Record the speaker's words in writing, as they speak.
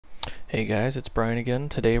Hey guys, it's Brian again.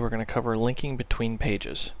 Today we're going to cover linking between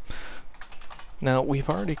pages. Now we've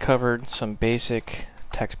already covered some basic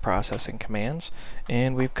text processing commands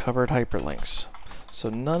and we've covered hyperlinks. So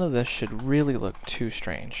none of this should really look too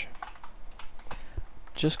strange.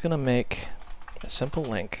 Just going to make a simple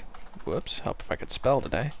link. Whoops, help if I could spell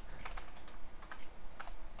today.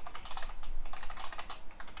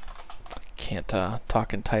 Can't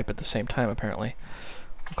talk and type at the same time apparently.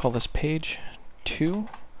 We'll call this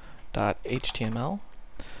page2.html.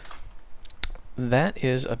 That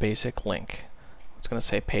is a basic link. It's going to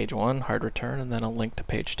say page 1, hard return, and then a link to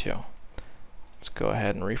page 2. Let's go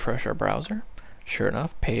ahead and refresh our browser. Sure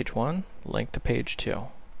enough, page 1, link to page 2.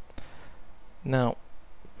 Now,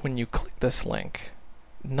 when you click this link,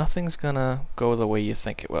 nothing's going to go the way you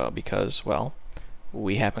think it will because, well,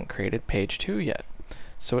 we haven't created page 2 yet.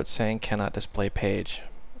 So it's saying cannot display page.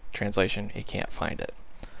 Translation, it can't find it.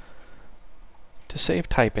 To save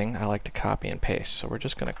typing, I like to copy and paste. So we're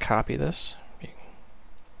just going to copy this.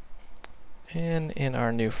 And in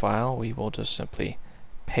our new file, we will just simply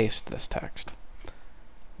paste this text.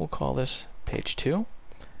 We'll call this page 2.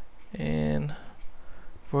 And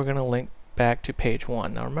we're going to link back to page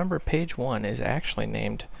 1. Now remember, page 1 is actually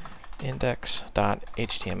named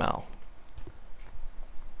index.html.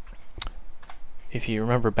 If you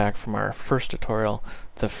remember back from our first tutorial,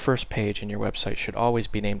 the first page in your website should always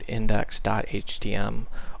be named index.htm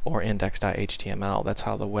or index.html. That's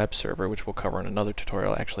how the web server, which we'll cover in another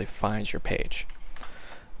tutorial, actually finds your page.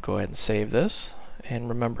 Go ahead and save this, and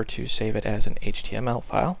remember to save it as an HTML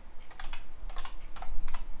file.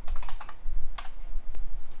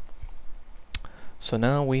 So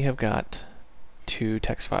now we have got two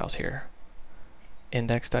text files here,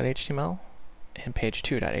 index.html and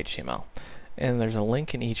page2.html. And there's a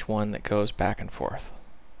link in each one that goes back and forth.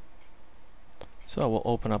 So we'll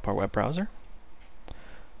open up our web browser,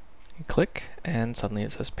 click, and suddenly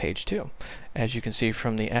it says page 2. As you can see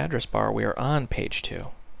from the address bar, we are on page 2.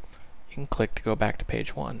 You can click to go back to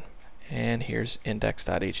page 1. And here's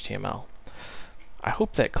index.html. I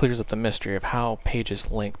hope that clears up the mystery of how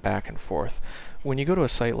pages link back and forth. When you go to a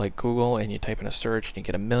site like Google and you type in a search and you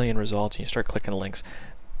get a million results and you start clicking links,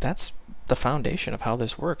 that's the foundation of how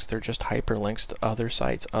this works. They're just hyperlinks to other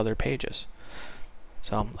sites, other pages.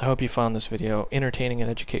 So I hope you found this video entertaining and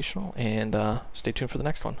educational, and stay tuned for the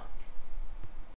next one.